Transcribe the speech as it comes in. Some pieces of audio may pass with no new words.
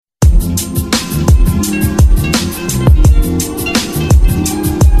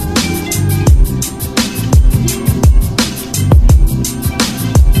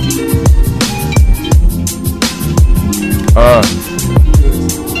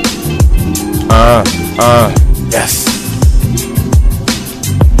Yes.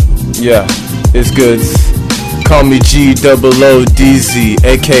 Yeah, it's Goodz. Call me G-O-O-D-Z,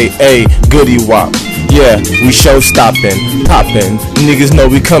 aka Goody Wop. Yeah, we show stopping, popping. Niggas know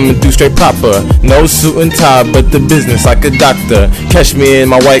we coming through straight proper. No suit and tie, but the business like a doctor. Catch me in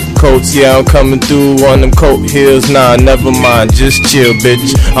my white coats, yeah, I'm coming through on them coat heels. Nah, never mind, just chill,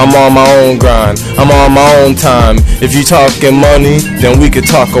 bitch. I'm on my own grind, I'm on my own time. If you talking money, then we could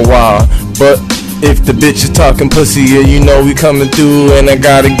talk a while. But if the bitch is talking pussy, yeah, you know we coming through. And I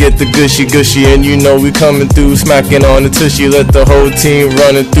gotta get the gushy gushy, and you know we coming through. Smacking on the tushy, let the whole team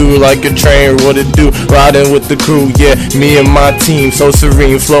running through like a train, what it do? Riding with the crew, yeah, me and my team, so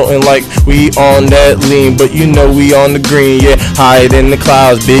serene, floating like we on that lean. But you know we on the green, yeah, hide in the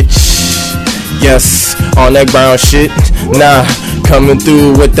clouds, bitch. Yes, on that brown shit, nah, coming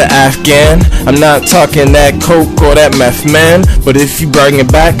through with the Afghan. I'm not talking that coke or that meth, man. But if you bring it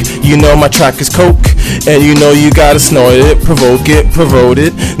back, you know my track is coke. And you know you gotta snort it, provoke it.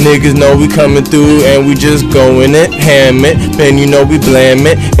 Niggas know we coming through and we just going it, ham it. Then you know we blam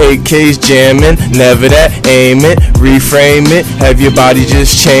it, AKs jamming. Never that, aim it, reframe it. Have your body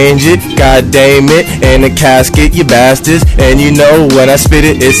just change it, god damn it. In a casket, you bastards. And you know when I spit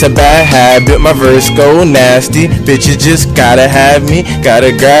it, it's a bad habit. My verse go nasty, bitches just gotta have me,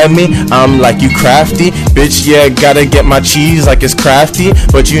 gotta grab me. I'm like you crafty, bitch, yeah, gotta get my cheese like it's crafty.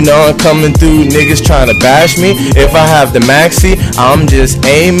 But you know I'm coming through, niggas trying to bash me. If I have the maxi, I'm just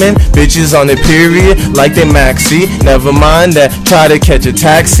aiming. Bitches on the period like they maxi. Never mind that, try to catch a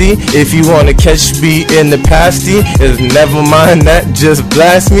taxi. If you wanna catch me in the pasty, is never mind that, just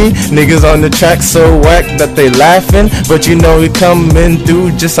blast me. Niggas on the track so whack that they laughing. But you know we coming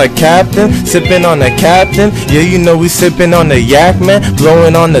through just like Captain, sipping on the Captain. Yeah, you know we sipping on the yak, man,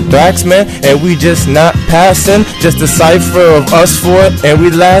 blowing on the thrax, man. And we just not passing, just a cipher of us for it, and we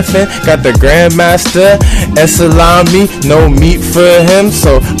laughing. Got the Grandmaster and salami, no meat for him.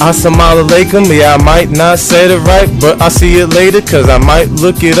 So assalamu alaikum, yeah, I might not say it right, but I'll see it later, cause I might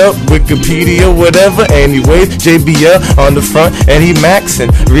look it up, Wikipedia, whatever. Anyways, JBL on the front, and he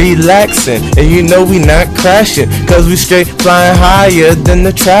maxing, relaxing. And you know we not crashing, cause we straight flying higher than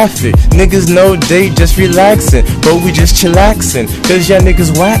the traffic. Niggas know they just relaxing, but we just chillaxing, cause y'all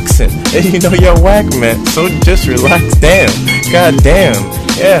niggas waxing. And you know y'all whack, man, so just relax, damn, god damn,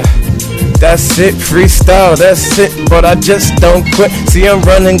 yeah. That's it, freestyle, that's it, but I just don't quit. See, I'm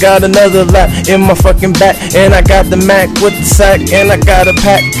running, got another lap in my fucking back, and I got the Mac with the sack, and I got a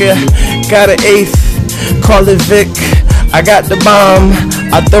pack, got an eighth, call it Vic. I got the bomb,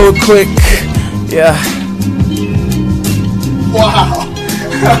 I throw it quick, yeah. Wow.